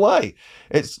wriggling away.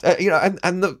 It's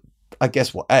I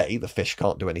guess the fish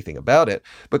can't do anything about it,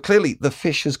 but clearly the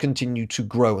fish has continued to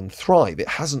grow and thrive.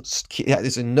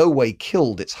 It's in no way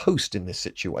killed its host in this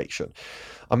situation.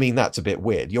 I mean, that's a bit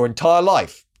weird. Your entire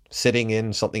life sitting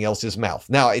in something else's mouth.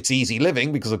 Now, it's easy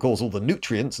living because, of course, all the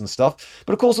nutrients and stuff,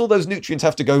 but of course, all those nutrients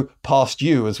have to go past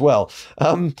you as well.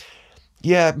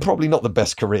 Probably not the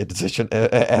best career decision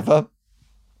ever.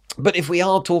 But if we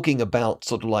are talking about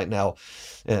sort of like now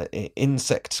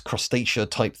insects, crustacea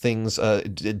type things,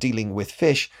 dealing with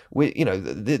fish,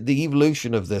 the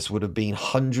evolution of this would have been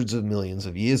hundreds of millions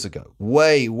of years ago,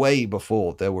 way, way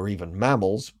before there were even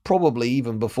mammals, probably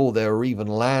even before there were even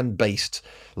land-based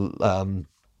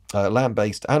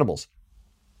animals.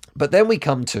 But then we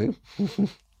come to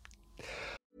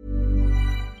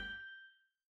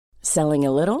selling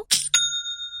a little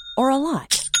or a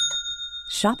lot?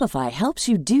 Shopify helps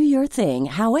you do your thing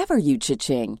however you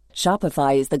cha-ching.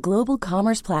 Shopify is the global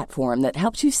commerce platform that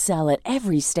helps you sell at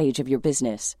every stage of your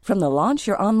business. From the launch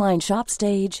your online shop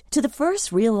stage to the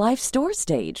first real-life store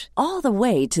stage, all the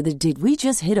way to the did we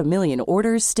just hit a million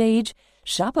orders stage.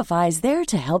 Shopify is there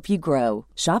to help you grow.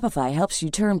 Shopify helps you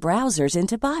turn browsers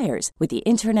into buyers with the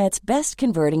internet's best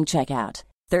converting checkout.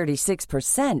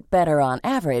 36% better on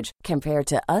average compared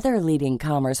to other leading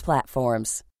commerce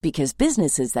platforms. Because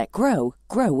businesses that grow,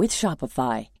 grow with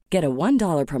Shopify. Get a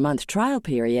 $1 per month trial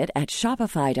period at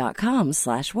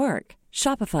shopify.com/work.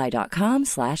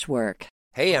 Shopify.com/work.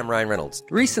 Hey, I'm Ryan Reynolds.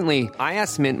 Recently, I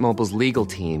asked Mint Mobile's legal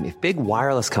team if big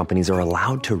wireless companies are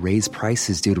allowed to raise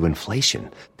prices due to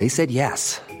inflation. They said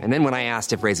yes. And then when I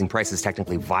asked if raising prices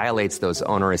technically violates those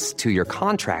onerous 2-year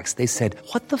contracts, they said,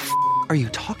 "What the f*** are you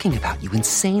talking about, you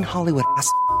insane Hollywood ass?"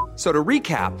 So to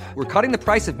recap, we're cutting the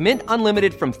price of Mint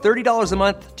Unlimited from $30 a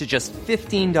month to just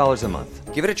 $15 a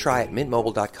month. Give it a try at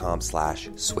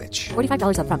mintmobile.com/switch.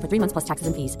 $45 up front for 3 months plus taxes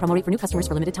and fees. Promo rate for new customers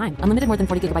for limited time. Unlimited more than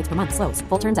 40 gigabytes per month. Slows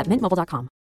full terms at mintmobile.com.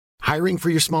 Hiring for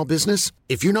your small business?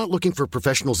 If you're not looking for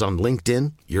professionals on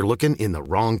LinkedIn, you're looking in the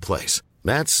wrong place.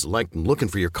 That's like looking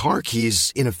for your car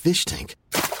keys in a fish tank.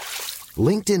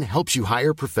 LinkedIn helps you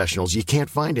hire professionals you can't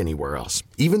find anywhere else,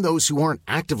 even those who aren't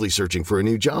actively searching for a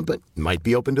new job but might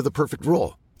be open to the perfect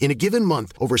role. In a given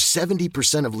month, over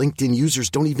 70% of LinkedIn users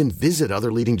don't even visit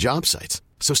other leading job sites.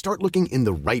 So start looking in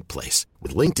the right place.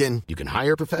 With LinkedIn, you can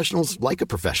hire professionals like a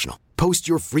professional. Post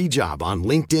your free job on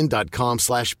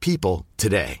linkedin.com/people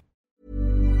today.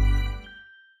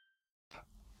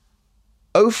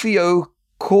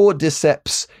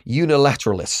 Ophiocordyceps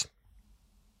unilateralis.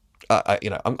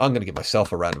 I'm going to give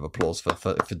myself a round of applause for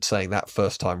saying that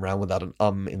first time round without an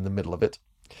in the middle of it.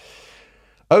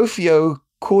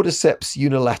 Ophiocordyceps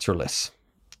unilateralis.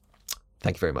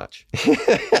 Thank you very much.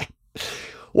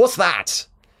 What's that?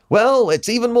 Well, it's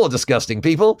even more disgusting,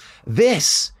 people.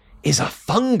 This is a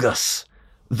fungus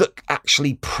that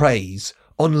actually preys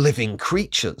on living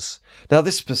creatures. Now,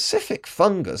 this specific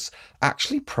fungus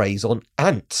actually preys on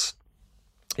ants.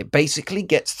 It basically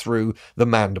gets through the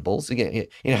mandibles. Again,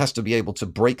 it has to be able to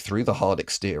break through the hard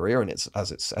exterior, and as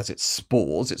it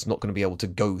spores, it's not going to be able to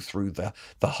go through the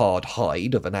hard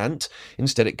hide of an ant.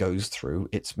 Instead, it goes through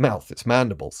its mouth, its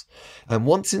mandibles, and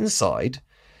once inside,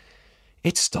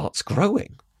 it starts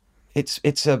growing. It's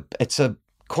a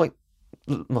quite,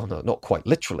 well, no, not quite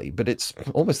literally, but it's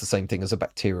almost the same thing as a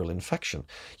bacterial infection.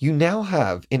 You now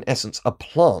have, in essence, a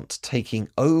plant taking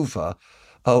over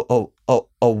a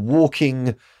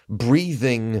walking,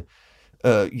 breathing,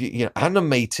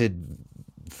 animated,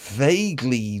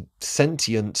 vaguely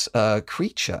sentient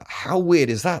creature. How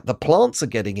weird is that? The plants are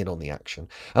getting in on the action.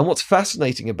 And what's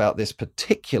fascinating about this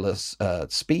particular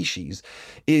species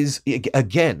is,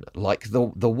 again, like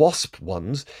the wasp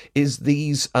ones, is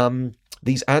these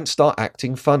ants start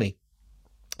acting funny,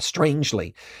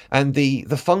 strangely. And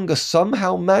the fungus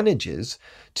somehow manages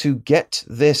to get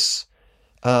this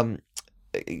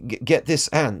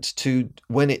ant to,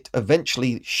 when it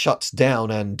eventually shuts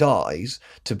down and dies,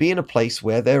 to be in a place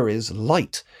where there is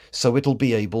light, so it'll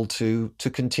be able to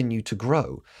continue to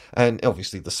grow. And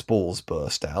obviously the spores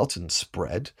burst out and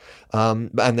spread.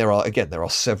 And there are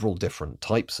several different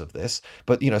types of this,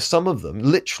 but some of them,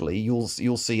 literally, you'll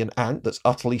see an ant that's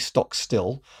utterly stock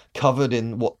still, covered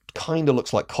in what kind of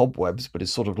looks like cobwebs, but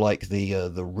is sort of like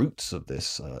the roots of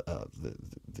this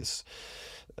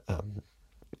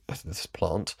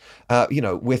plant,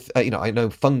 with I know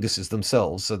funguses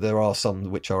themselves, so there are some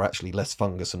which are actually less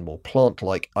fungus and more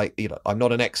plant-like. I'm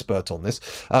not an expert on this,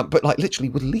 but like literally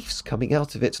with leaves coming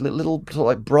out of it, little sort of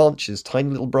like branches, tiny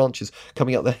little branches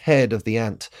coming out the head of the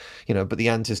ant, but the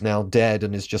ant is now dead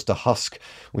and is just a husk,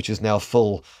 which is now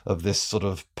full of this sort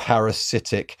of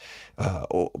parasitic,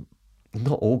 or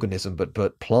not organism,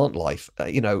 but plant life.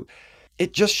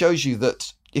 It just shows you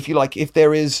that, if you like, if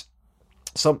there is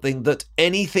something that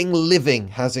anything living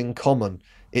has in common,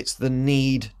 it's the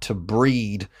need to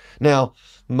breed. Now,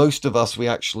 most of us, we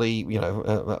actually,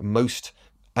 most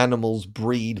animals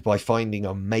breed by finding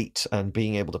a mate and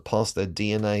being able to pass their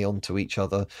DNA onto each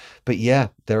other. But yeah,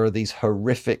 there are these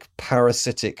horrific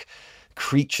parasitic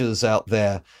creatures out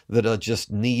there that are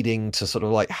just needing to sort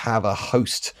of like have a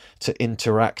host to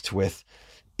interact with.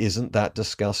 Isn't that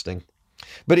disgusting?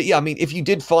 But yeah, I mean, if you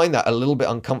did find that a little bit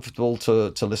uncomfortable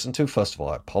to listen to, first of all,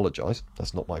 I apologize.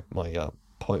 That's not my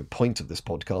point of this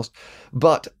podcast.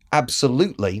 But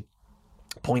absolutely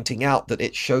pointing out that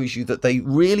it shows you that they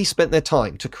really spent their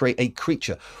time to create a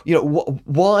creature.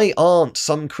 Why aren't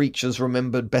some creatures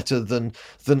remembered better than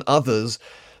others?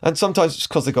 And sometimes it's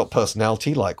because they've got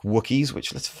personality, like Wookiees,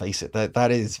 which, let's face it,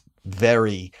 that is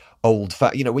very old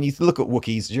fat. When you look at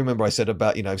Wookiees, do you remember I said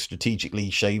about,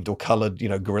 strategically shaved or coloured,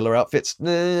 gorilla outfits?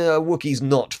 Wookiees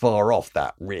not far off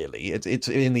that, really. It's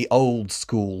in the old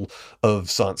school of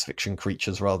science fiction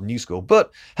creatures rather than new school.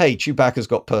 But hey, Chewbacca's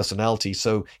got personality,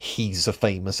 so he's a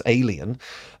famous alien.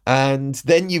 And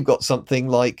then you've got something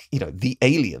like, the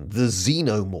alien, the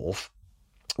xenomorph,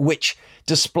 which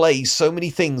displays so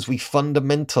many things we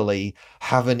fundamentally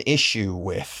have an issue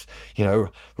with,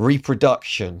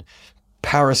 reproduction,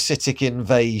 parasitic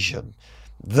invasion,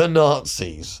 the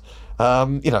Nazis,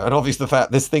 and obviously the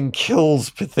fact this thing kills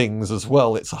things as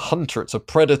well. It's a hunter, it's a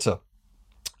predator.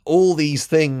 All these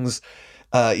things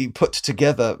you put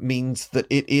together means that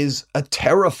it is a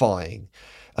terrifying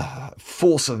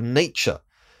force of nature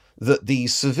that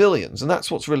these civilians, and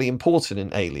that's what's really important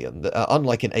in Alien,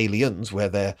 unlike in Aliens where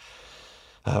they're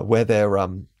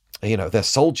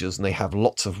soldiers and they have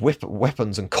lots of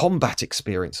weapons and combat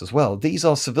experience as well. These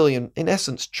are civilian, in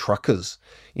essence, truckers.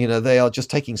 They are just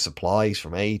taking supplies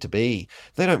from A to B.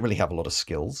 They don't really have a lot of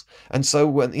skills. And so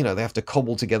when, they have to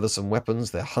cobble together some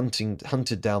weapons, they're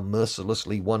hunted down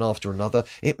mercilessly one after another.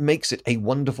 It makes it a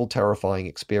wonderful, terrifying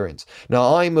experience.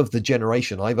 Now, I'm of the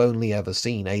generation, I've only ever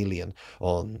seen Alien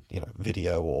on,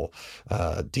 video or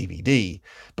DVD.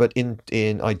 But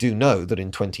I do know that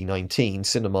in 2019,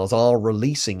 cinemas are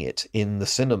releasing it in the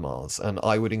cinemas, and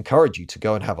I would encourage you to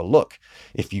go and have a look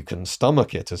if you can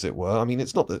stomach it, as it were. I mean,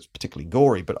 it's not that it's particularly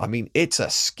gory, but I mean, it's a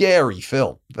scary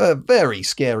film, a very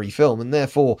scary film, and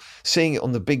therefore seeing it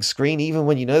on the big screen, even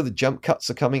when the jump cuts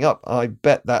are coming up, I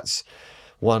bet that's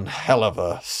one hell of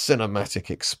a cinematic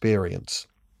experience.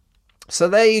 So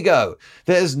there you go.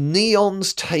 There's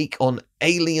Neon's take on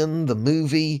Alien, the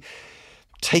movie,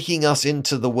 taking us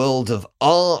into the world of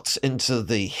art, into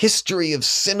the history of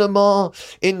cinema,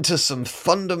 into some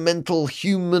fundamental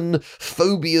human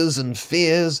phobias and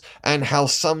fears, and how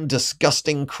some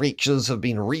disgusting creatures have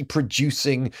been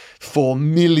reproducing for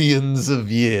millions of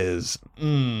years.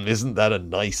 Isn't that a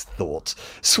nice thought?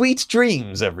 Sweet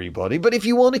dreams, everybody. But if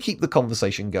you want to keep the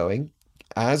conversation going,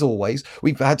 as always,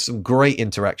 we've had some great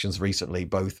interactions recently,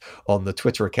 both on the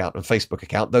Twitter account and Facebook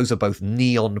account. Those are both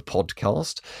Neon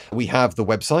Podcast. We have the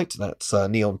website, that's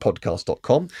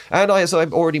neonpodcast.com. And as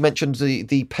I've already mentioned,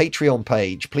 the Patreon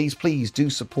page. Please do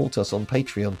support us on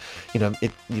Patreon.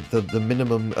 The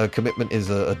minimum commitment is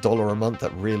 $1 a month.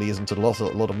 That really isn't a lot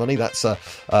of money. That's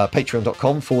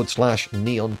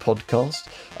patreon.com/Neon Podcast.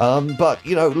 But,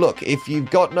 look, if you've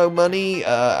got no money,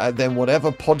 then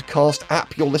whatever podcast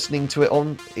app you're listening to it on,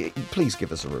 please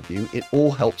give us a review. It all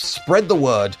helps spread the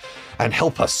word and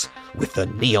help us with the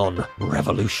Neon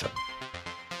Revolution.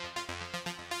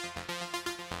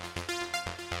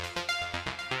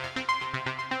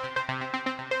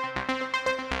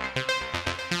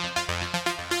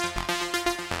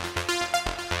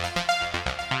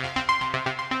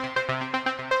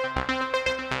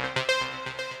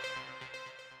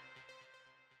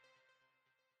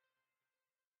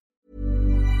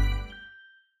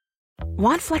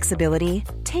 Want flexibility?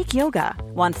 Take yoga.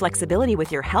 Want flexibility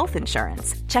with your health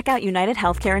insurance? Check out United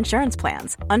Healthcare Insurance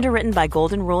Plans. Underwritten by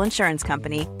Golden Rule Insurance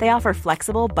Company, they offer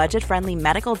flexible, budget-friendly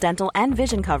medical, dental, and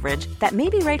vision coverage that may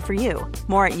be right for you.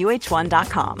 More at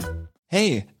UH1.com.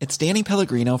 Hey, it's Danny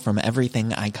Pellegrino from Everything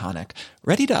Iconic.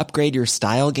 Ready to upgrade your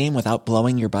style game without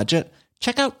blowing your budget?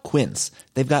 Check out Quince.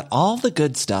 They've got all the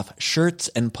good stuff, shirts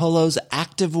and polos,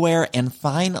 activewear, and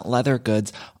fine leather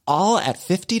goods, all at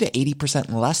 50 to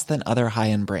 80% less than other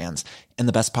high-end brands. And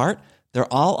the best part?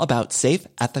 They're all about safe,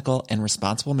 ethical, and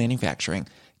responsible manufacturing.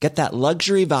 Get that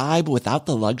luxury vibe without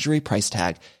the luxury price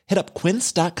tag. Hit up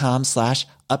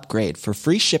quince.com/upgrade for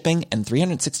free shipping and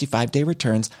 365-day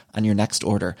returns on your next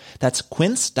order. That's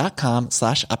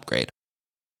quince.com/upgrade.